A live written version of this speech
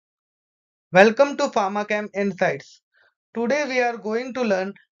Welcome to PharmaChem Insights. Today we are going to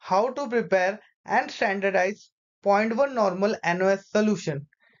learn how to prepare and standardize zero point 0.1 normal NaOH solution.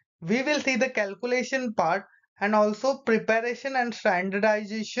 We will see the calculation part and also preparation and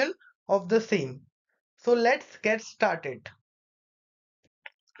standardization of the same. So let's get started.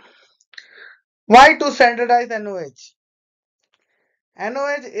 Why to standardize NaOH?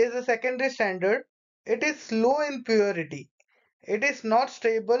 NaOH is a secondary standard. It is low in purity. It is not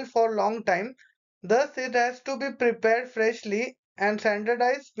stable for long time, thus it has to be prepared freshly and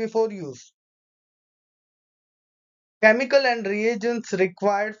standardized before use. Chemical and reagents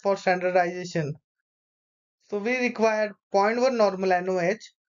required for standardization. So we require zero point 0.1 normal NaOH, zero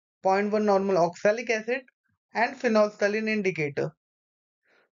point 0.1 normal oxalic acid and phenolphthalein indicator.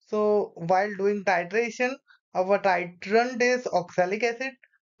 So while doing titration, our titrant is oxalic acid,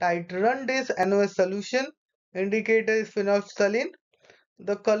 titrant is NaOH solution, indicator is phenolphthalein.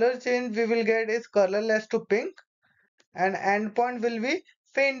 The color change we will get is colorless to pink and endpoint will be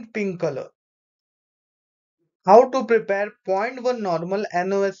faint pink color. How to prepare zero point 0.1 normal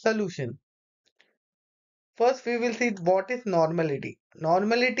NaOH solution? First we will see what is normality.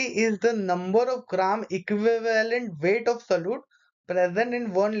 Normality is the number of gram equivalent weight of solute present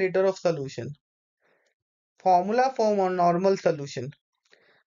in 1 liter of solution. Formula for a normal solution.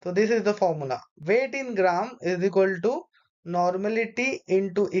 So this is the formula. Weight in gram is equal to normality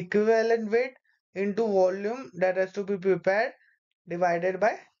into equivalent weight into volume that has to be prepared divided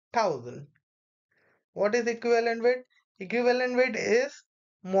by 1000. What is equivalent weight? Equivalent weight is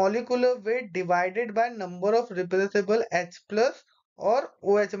molecular weight divided by number of replaceable H plus or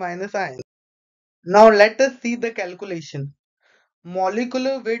OH minus ions. Now let us see the calculation.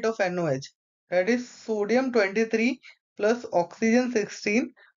 Molecular weight of NaOH, that is sodium 23 plus oxygen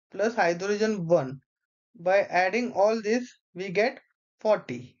 16 plus hydrogen 1. By adding all this we get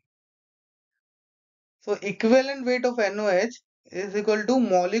 40. So equivalent weight of NaOH is equal to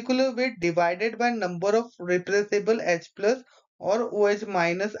molecular weight divided by number of replaceable H plus or OH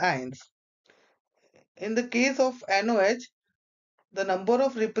minus ions. In the case of NaOH, the number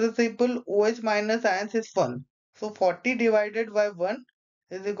of replaceable OH minus ions is 1. So 40 divided by 1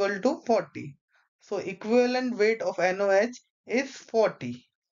 is equal to 40. So equivalent weight of NaOH is 40.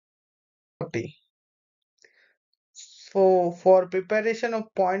 40. So for preparation of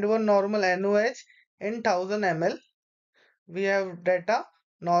zero point 0.1 normal NaOH in 1000 ml, we have data.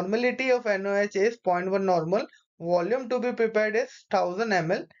 Normality of NaOH is zero point 0.1 normal. Volume to be prepared is 1000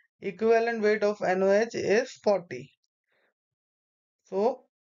 ml. Equivalent weight of NaOH is 40. So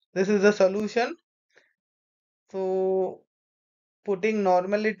this is the solution. So putting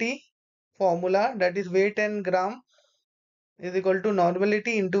normality formula, that is weight in gram is equal to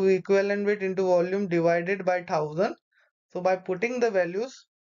normality into equivalent weight into volume divided by 1000. So by putting the values,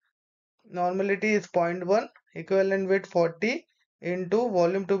 normality is 0.1, equivalent weight 40 into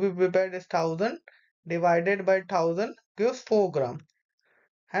volume to be prepared is 1000 divided by 1000 gives 4 gram.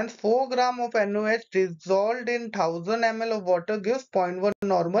 Hence 4 gram of NaOH dissolved in 1000 ml of water gives 0.1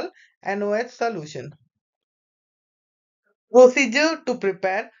 normal NaOH solution. Procedure to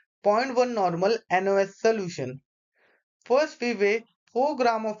prepare zero point 0.1 normal NaOH solution. First we weigh 4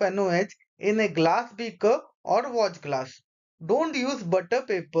 gram of NaOH in a glass beaker or watch glass. Don't use butter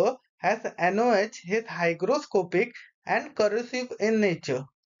paper as NaOH is hygroscopic and corrosive in nature.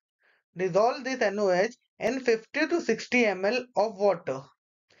 Dissolve this NaOH in 50 to 60 ml of water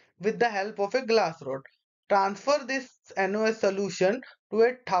with the help of a glass rod. Transfer this NaOH solution to a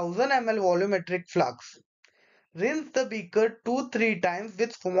 1000 ml volumetric flask. Rinse the beaker 2-3 times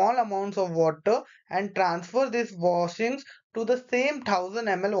with small amounts of water and transfer these washings to the same 1000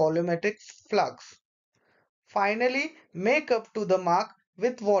 ml volumetric flask. Finally, make up to the mark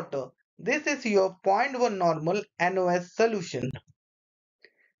with water. This is your zero point 0.1 normal NaOH solution.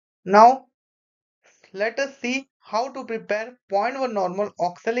 Now, let us see how to prepare zero point 0.1 normal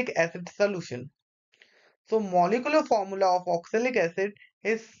oxalic acid solution. So, molecular formula of oxalic acid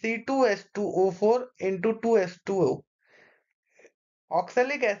is C2H2O4 into 2H2O.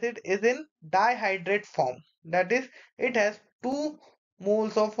 Oxalic acid is in dihydrate form, that is, it has 2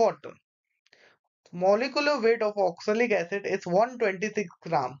 moles of water. Molecular weight of oxalic acid is 126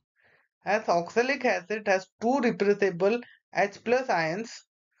 gram. As oxalic acid has 2 replaceable H plus ions,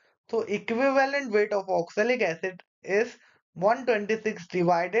 so equivalent weight of oxalic acid is 126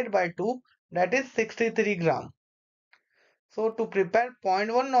 divided by 2, that is 63 gram. So to prepare zero point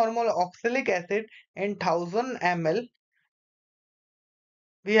 0.1 normal oxalic acid in 1000 ml,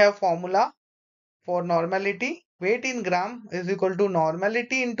 we have formula. For normality, weight in gram is equal to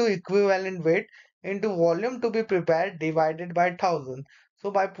normality into equivalent weight into volume to be prepared divided by 1000. So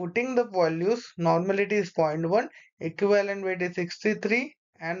by putting the values, normality is 0.1, equivalent weight is 63,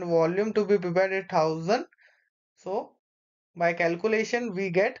 and volume to be prepared is 1000. So by calculation, we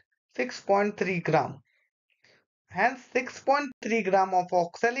get 6.3 gram. Hence, 6.3 gram of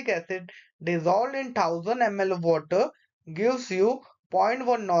oxalic acid dissolved in 1000 ml of water gives you zero point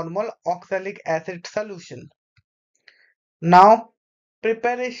 0.1 normal oxalic acid solution. Now,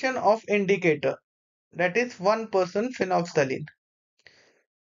 preparation of indicator, that is 1% phenolphthalein.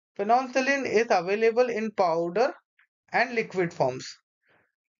 Phenolphthalein is available in powder and liquid forms.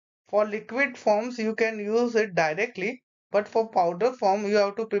 For liquid forms, you can use it directly, but for powder form, you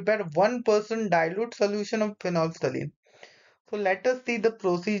have to prepare 1% dilute solution of phenolphthalein. So let us see the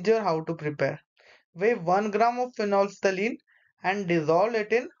procedure how to prepare. Weigh 1 gram of phenolphthalein and dissolve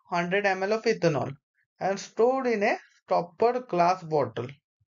it in 100 ml of ethanol and stored in a stoppered glass bottle.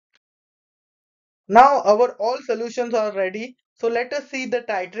 Now our all solutions are ready. So let us see the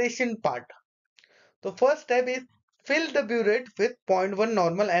titration part. The first step is fill the burette with zero point 0.1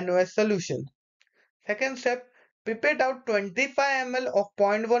 normal NaOH solution. Second step, pipette out 25 ml of zero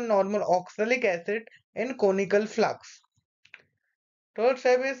point 0.1 normal oxalic acid in conical flux. Third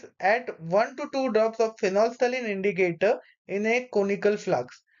step is add 1 to 2 drops of phenolphthalein indicator in a conical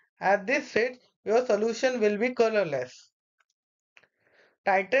flux. At this stage, your solution will be colorless.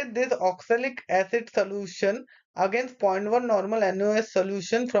 Titrate this oxalic acid solution against 0.1 normal NaOH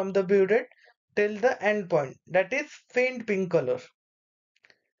solution from the burette till the end point, that is faint pink color.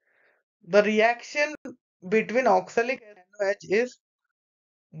 The reaction between oxalic and NaOH is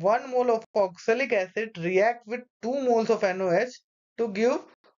 1 mole of oxalic acid react with 2 moles of NaOH to give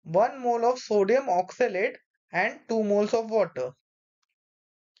 1 mole of sodium oxalate and 2 moles of water.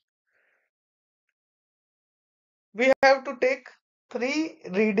 We have to take 3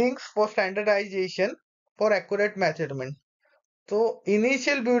 readings for standardization for accurate measurement. So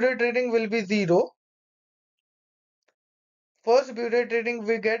initial burette reading will be 0. First burette reading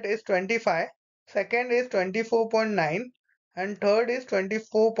we get is 25. Second is 24.9 and third is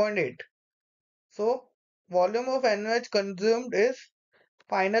 24.8. So volume of NaOH consumed is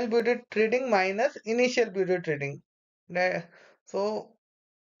final burette reading minus initial burette reading. So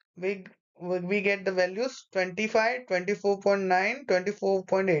we we get the values 25, 24.9,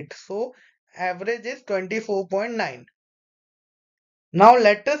 24.8. So average is 24.9. Now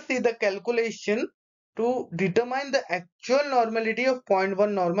let us see the calculation to determine the actual normality of zero point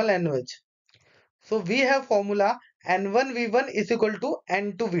 0.1 normal NaOH. So we have formula N1V1 is equal to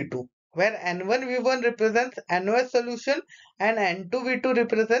N2V2, where N1V1 represents NaOH solution and N2V2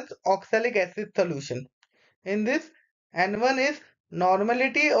 represents oxalic acid solution. In this, N1 is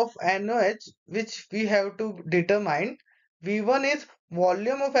normality of NaOH which we have to determine. V1 is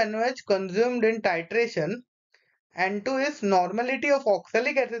volume of NaOH consumed in titration. N2 is normality of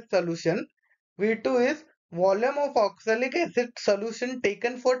oxalic acid solution. V2 is volume of oxalic acid solution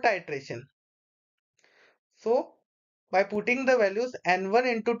taken for titration. So by putting the values N1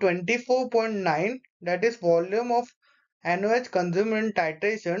 into 24.9, that is volume of NaOH consumed in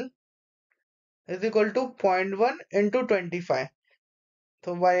titration, is equal to 0.1 into 25.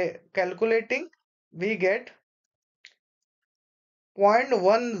 So by calculating, we get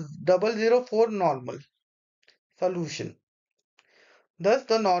 0.1004 normal solution. Thus,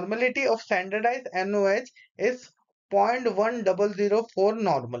 the normality of standardized NaOH is 0.1004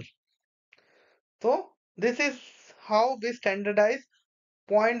 normal. So, this is how we standardize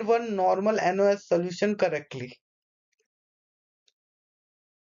 0.1 normal NaOH solution correctly.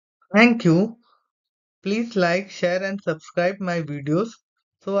 Thank you. Please like, share and subscribe my videos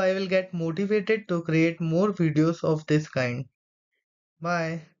so I will get motivated to create more videos of this kind.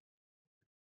 Bye.